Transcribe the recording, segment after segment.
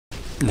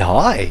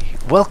Hi,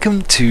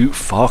 welcome to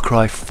Far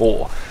Cry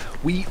 4.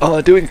 We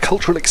are doing a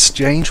cultural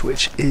exchange,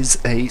 which is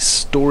a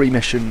story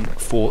mission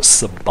for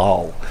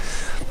Sabal.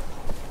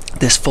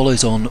 This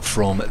follows on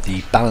from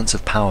the Balance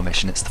of Power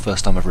mission. It's the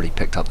first time I've really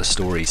picked up the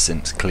story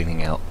since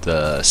cleaning out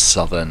the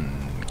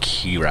southern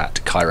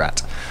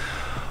Kyrat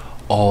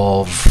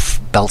of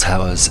bell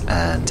towers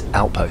and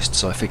outposts,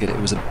 so I figured it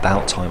was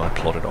about time I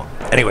plodded on.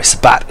 Anyway,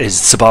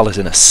 Sabal is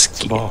in a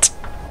skit.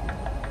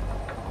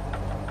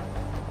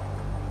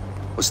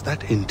 Was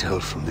that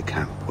intel from the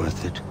camp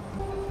worth it?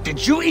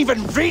 Did you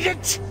even read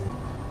it?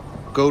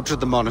 Go to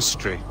the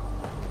monastery.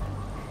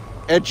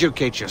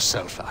 Educate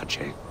yourself,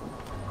 Ajay.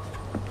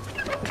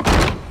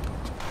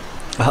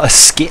 A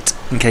skit,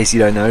 in case you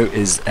don't know,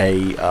 is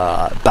a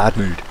bad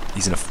mood.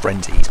 He's in a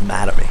frenzy. He's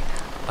mad at me.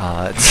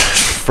 It's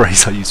a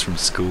phrase I use from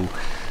school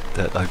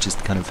that I've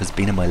just kind of has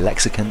been in my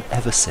lexicon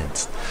ever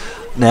since.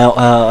 Now,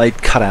 I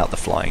cut out the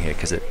flying here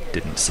because it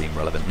didn't seem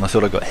relevant, and I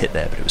thought I got hit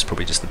there, but it was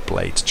probably just the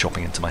blades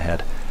chopping into my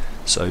head.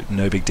 So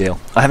no big deal.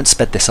 I haven't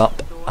sped this up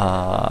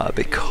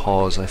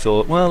because I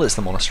thought, well, it's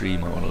the monastery, you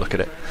might want to look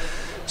at it.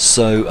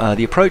 So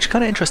the approach,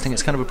 kind of interesting.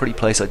 It's kind of a pretty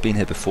place. I'd been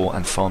here before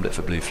and farmed it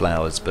for blue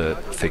flowers,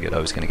 but figured I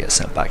was going to get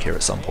sent back here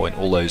at some point.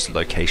 All those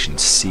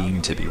locations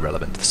seem to be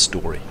relevant to the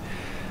story.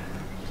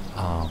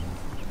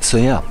 So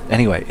yeah,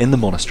 anyway, in the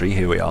monastery,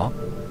 here we are.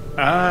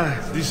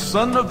 The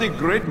son of the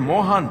great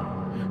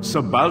Mohan.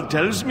 Sabal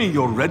tells me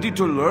you're ready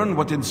to learn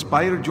what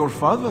inspired your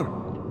father.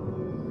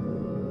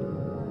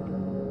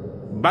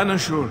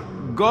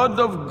 Banashur, god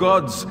of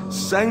gods,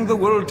 sang the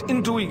world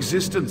into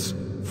existence.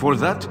 For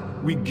that,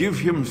 we give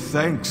him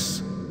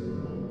thanks.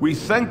 We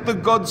thank the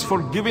gods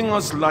for giving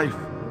us life.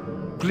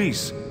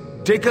 Please,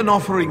 take an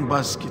offering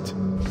basket.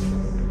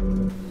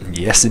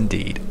 Yes,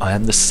 indeed. I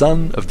am the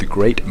son of the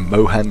great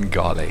Mohan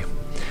Ghale.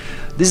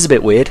 This is a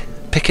bit weird.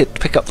 Pick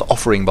up the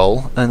offering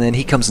bowl, and then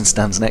he comes and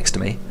stands next to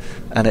me,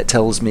 and it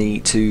tells me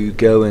to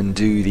go and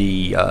do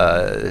the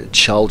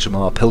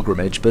Shaljamar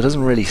pilgrimage, but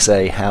doesn't really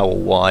say how or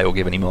why or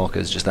give any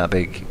markers, just that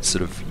big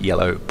sort of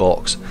yellow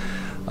box.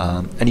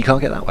 And you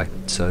can't get that way,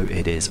 so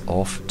it is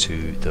off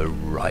to the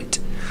right.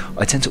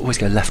 I tend to always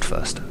go left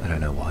first, I don't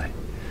know why.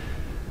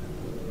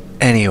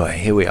 Anyway,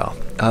 here we are.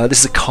 This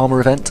is a Karma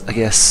event, I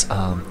guess.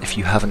 If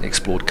you haven't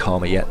explored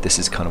Karma yet, this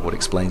is kind of what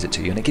explains it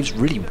to you, and it gives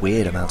really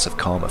weird amounts of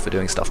Karma for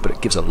doing stuff, but it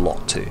gives a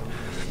lot too.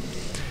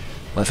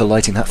 Like for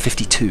lighting that,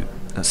 52.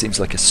 That seems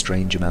like a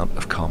strange amount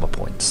of Karma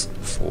points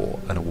for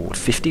an award.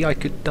 50 I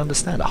could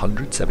understand,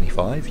 100,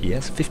 75,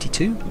 yes,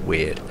 52?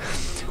 Weird.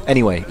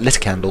 Anyway, lit a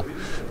candle,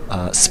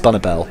 spun a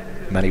bell,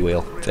 Manny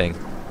wheel thing.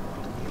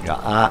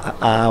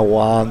 I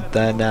want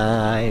the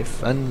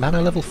knife, and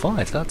mana level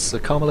 5, that's a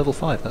Karma level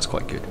 5, that's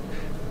quite good.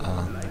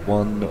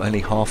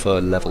 Only half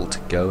a level to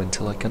go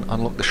until I can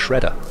unlock the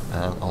shredder,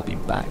 and I'll be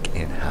back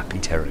in happy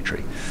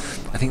territory.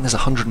 I think there's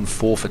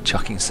 104 for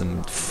chucking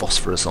some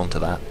phosphorus onto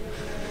that.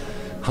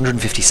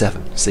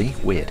 157, see?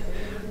 Weird.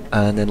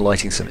 And then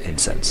lighting some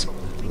incense.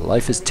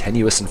 Life is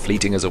tenuous and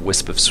fleeting as a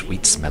wisp of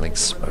sweet-smelling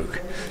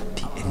smoke.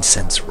 The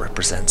incense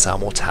represents our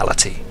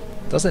mortality.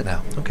 Does it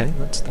now? Okay,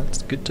 that's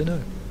good to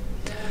know.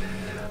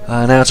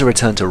 Now to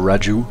return to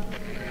Raju.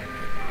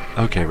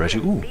 Okay,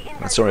 Raju.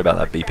 Ooh, sorry about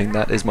that beeping.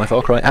 That is my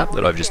Far Cry app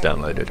that I've just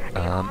downloaded.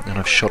 And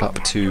I've shot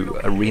up to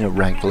arena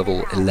rank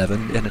level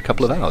 11 in a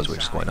couple of hours, which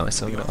is quite nice.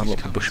 So I'm going to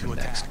unlock the Bushman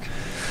next.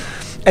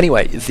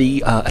 Anyway,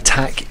 the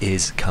attack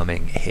is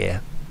coming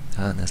here.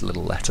 And there's a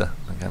little letter.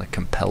 I'm kind of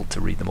compelled to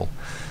read them all.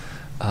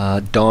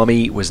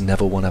 Dharmi was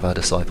never one of our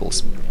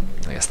disciples.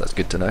 I guess that's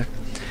good to know.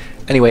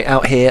 Anyway,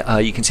 out here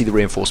you can see the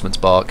reinforcements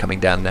bar coming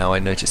down now. I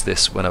noticed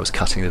this when I was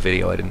cutting the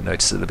video. I didn't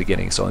notice at the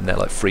beginning, so I'm there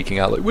like freaking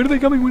out, like, when are they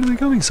coming, when are they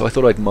coming? So I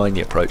thought I'd mine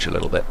the approach a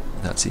little bit.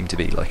 That seemed to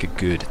be like a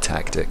good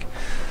tactic.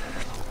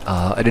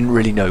 I didn't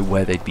really know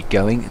where they'd be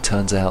going. It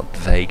turns out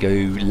they go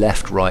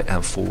left, right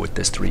and forward.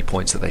 There's 3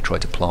 points that they try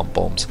to plant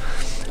bombs.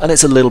 And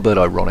it's a little bit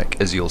ironic,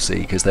 as you'll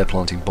see, because they're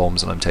planting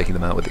bombs and I'm taking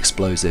them out with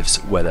explosives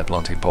where they're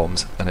planting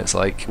bombs. And it's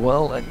like,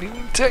 well, I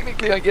mean,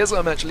 technically I guess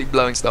I'm actually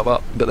blowing stuff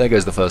up. But there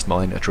goes the first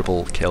mine, a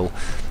triple kill.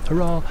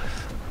 Hurrah!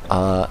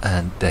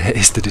 And there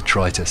is the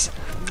detritus.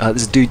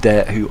 There's a dude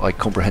there who I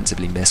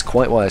comprehensively missed.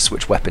 Quite why I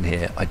switched weapon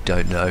here, I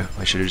don't know.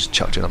 I should have just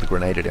chucked another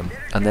grenade at him.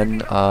 And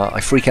then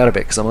I freak out a bit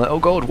because I'm like, oh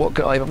god,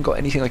 I haven't got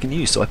anything I can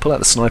use. So I pull out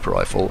the sniper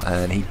rifle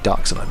and he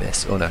ducks and I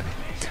miss. Oh no,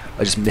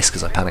 I just miss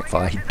because I panic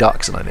fire. He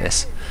ducks and I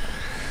miss.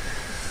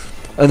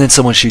 And then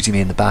someone's shooting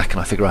me in the back and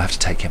I figure I have to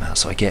take him out.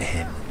 So I get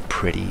him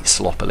pretty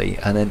sloppily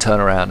and then turn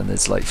around and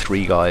there's like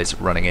 3 guys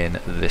running in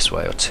this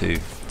way, or 2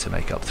 to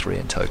make up 3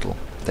 in total.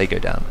 They go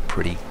down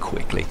pretty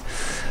quickly.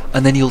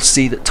 And then you'll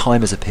see that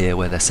timers appear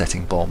where they're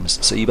setting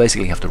bombs, so you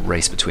basically have to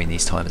race between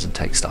these timers and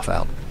take stuff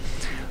out.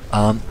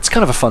 It's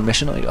kind of a fun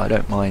mission. I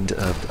don't mind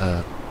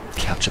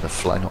capture the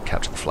flag, not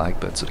capture the flag,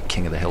 but sort of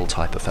king of the hill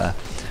type affair.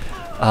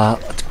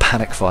 It's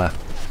panic fire.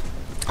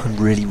 I'm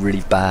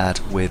really bad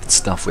with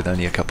stuff with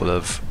only a couple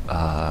of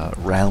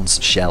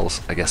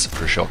shells, I guess,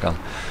 for a shotgun.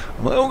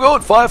 I'm like, oh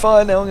god,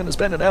 fire, now I'm going to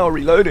spend an hour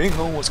reloading,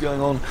 oh what's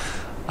going on?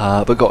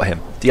 but got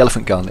him. The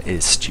elephant gun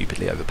is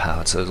stupidly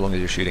overpowered, so as long as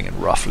you're shooting in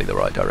roughly the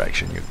right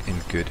direction, you're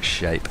in good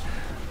shape.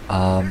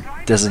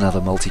 There's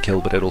another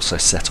multi-kill, but it also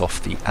set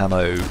off the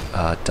ammo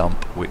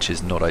dump, which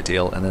is not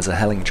ideal, and there's a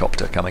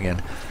helicopter coming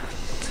in.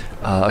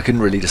 I couldn't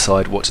really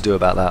decide what to do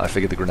about that. I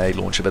figured the grenade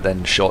launcher, but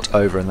then shot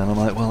over, and then I'm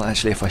like, well,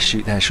 actually, if I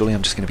shoot there, surely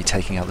I'm just going to be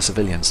taking out the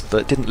civilians.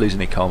 But didn't lose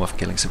any karma for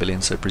killing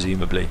civilians, so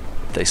presumably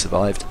they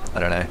survived. I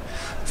don't know.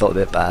 Felt a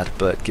bit bad,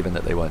 but given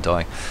that they weren't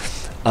dying.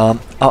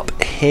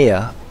 Up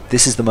here,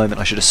 this is the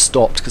moment I should have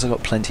stopped, because I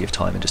got plenty of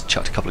time and just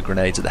chucked a couple of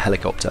grenades at the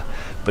helicopter,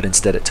 but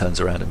instead it turns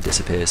around and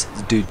disappears.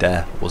 There's a dude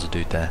there, was a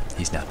dude there,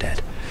 he's now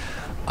dead.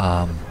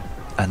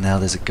 And now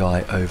there's a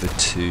guy over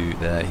to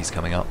there, he's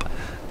coming up.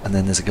 And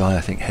then there's a guy,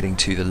 I think, heading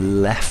to the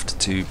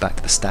left, back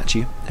to the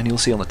statue, and you'll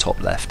see on the top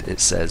left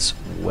it says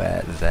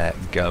where they're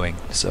going.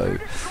 So,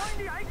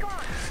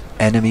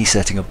 enemy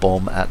setting a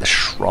bomb at the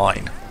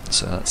shrine.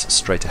 So that's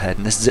straight ahead.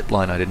 And this zip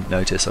line I didn't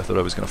notice. I thought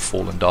I was going to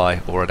fall and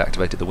die, or I'd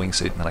activated the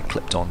wingsuit and then I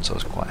clipped on, so I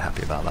was quite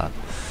happy about that.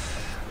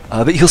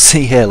 But you'll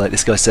see here, like,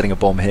 this guy's setting a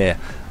bomb here,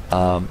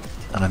 and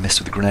I missed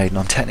with the grenade, and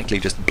I'm technically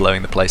just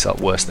blowing the place up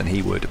worse than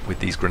he would with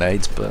these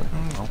grenades, but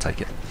I'll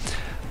take it.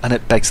 And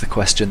it begs the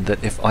question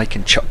that if I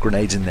can chuck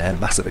grenades in there,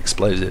 massive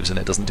explosives, and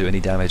it doesn't do any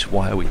damage,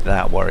 why are we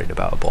that worried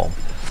about a bomb?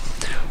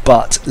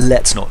 But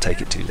let's not take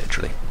it too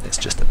literally. It's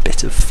just a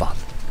bit of fun.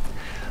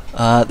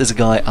 There's a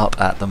guy up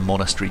at the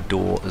monastery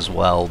door as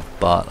well,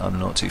 but I'm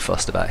not too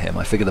fussed about him.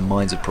 I figured the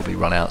mines would probably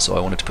run out, so I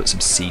wanted to put some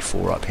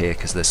C4 up here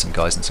because there's some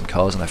guys and some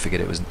cars, and I figured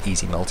it was an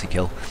easy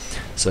multi-kill.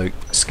 So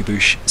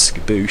skaboosh,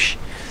 skaboosh.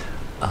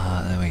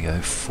 There we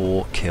go,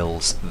 4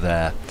 kills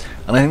there.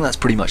 And I think that's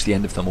pretty much the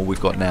end of them. All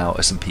we've got now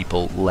are some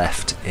people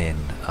left in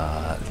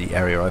the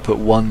area. I put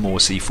one more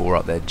C4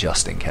 up there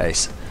just in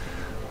case.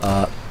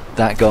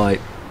 That guy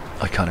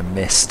I kind of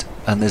missed.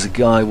 And there's a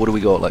guy, what do we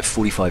got, like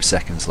 45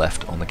 seconds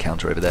left on the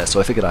counter over there.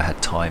 So I figured I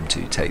had time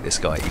to take this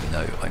guy, even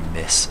though I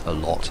miss a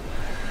lot.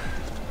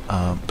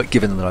 But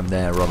given that I'm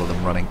there, rather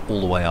than running all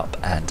the way up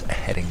and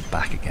heading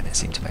back again, it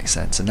seemed to make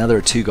sense. And now there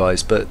are 2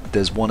 guys, but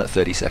there's one at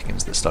 30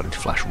 seconds that's starting to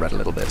flash red a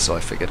little bit, so I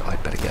figured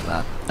I'd better get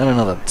that. And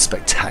another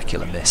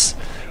spectacular miss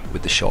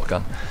with the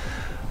shotgun.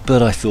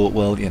 But I thought,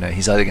 well, you know,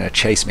 he's either going to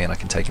chase me and I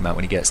can take him out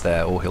when he gets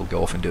there, or he'll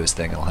go off and do his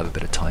thing and I'll have a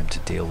bit of time to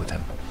deal with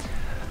him.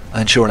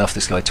 And sure enough,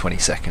 this guy 20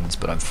 seconds,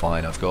 but I'm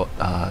fine. I've got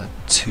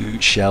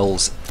 2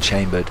 shells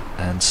chambered,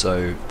 and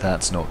so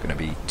that's not going to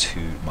be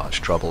too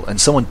much trouble. And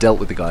someone dealt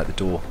with the guy at the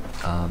door.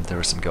 There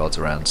are some guards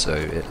around, so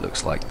it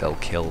looks like they'll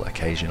kill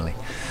occasionally.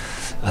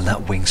 And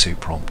that wingsuit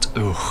prompt,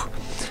 ugh.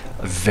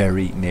 I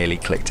very nearly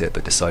clicked it,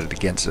 but decided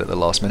against it at the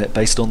last minute,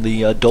 based on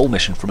the doll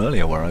mission from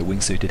earlier, where I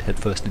wingsuited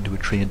headfirst into a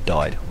tree and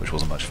died, which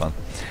wasn't much fun.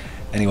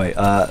 Anyway,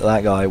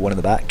 that guy, one in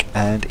the back,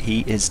 and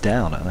he is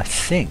down, and I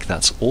think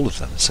that's all of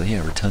them. So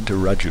yeah, return to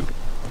Raju.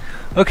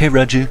 Okay,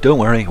 Raju, don't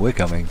worry, we're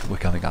coming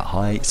at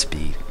high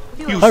speed.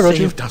 You Hi, Raju.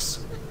 saved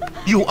us.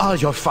 You are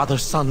your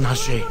father's son,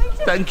 Ashe.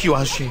 Thank you,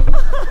 Ashe.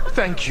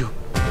 Thank you.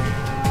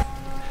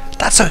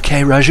 That's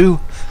okay,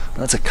 Raju.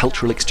 That's a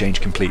cultural exchange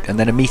complete. And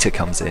then Amita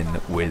comes in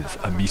with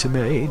Amita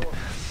Maid.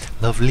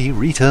 Lovely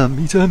Rita,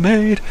 Amita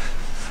Maid.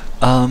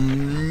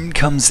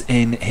 Comes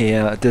in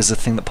here. There's a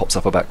thing that pops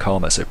up about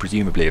karma, so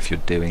presumably if you're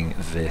doing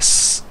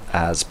this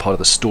as part of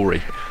the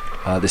story,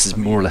 this is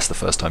more or less the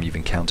first time you've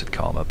encountered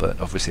karma,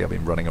 but obviously I've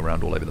been running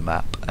around all over the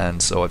map,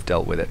 and so I've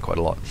dealt with it quite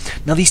a lot.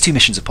 Now these 2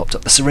 missions have popped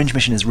up. The syringe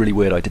mission is really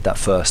weird. I did that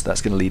first.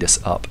 That's going to lead us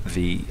up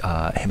the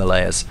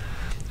Himalayas,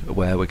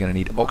 where we're going to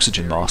need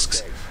oxygen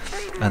masks.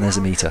 And there's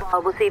Amita. I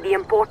will see the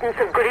importance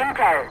of good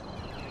intel.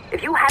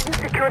 If you hadn't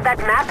secured that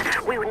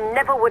map, we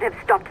never would have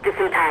stopped this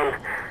in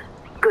time.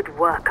 Good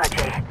work,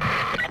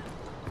 Ajay.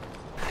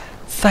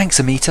 Thanks,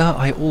 Amita.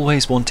 I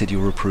always wanted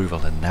your approval,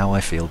 and now I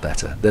feel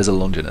better. There's a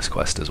Longinus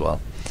quest as well.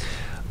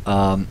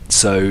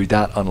 So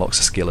that unlocks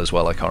a skill as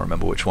well. I can't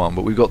remember which one,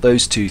 but we've got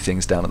those 2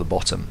 things down at the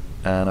bottom,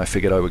 and I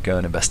figured I would go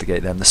and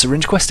investigate them. The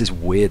syringe quest is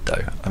weird,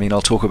 though. I mean,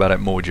 I'll talk about it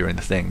more during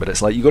the thing, but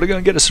it's like, you got to go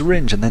and get a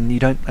syringe, and then you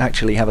don't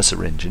actually have a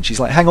syringe. And she's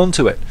like, hang on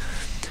to it.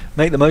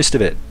 Make the most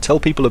of it.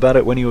 Tell people about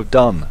it when you have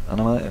done. And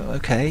I'm like,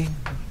 okay,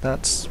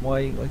 that's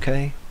why,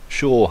 okay.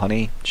 Sure,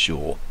 honey,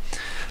 sure.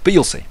 But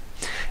you'll see.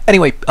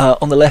 Anyway,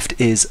 on the left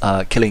is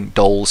killing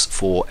dolls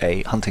for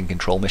a hunting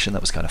control mission.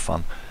 That was kind of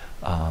fun.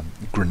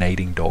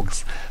 Grenading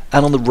dogs.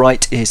 And on the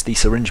right is the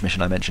syringe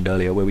mission I mentioned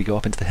earlier, where we go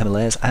up into the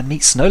Himalayas and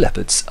meet snow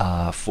leopards,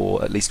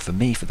 at least for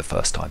me, for the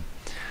first time.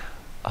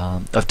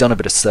 I've done a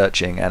bit of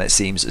searching, and it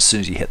seems as soon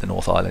as you hit the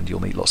North Island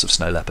you'll meet lots of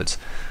snow leopards.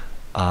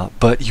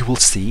 But you will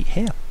see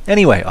here.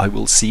 Anyway, I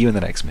will see you in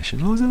the next mission.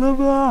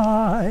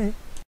 Bye!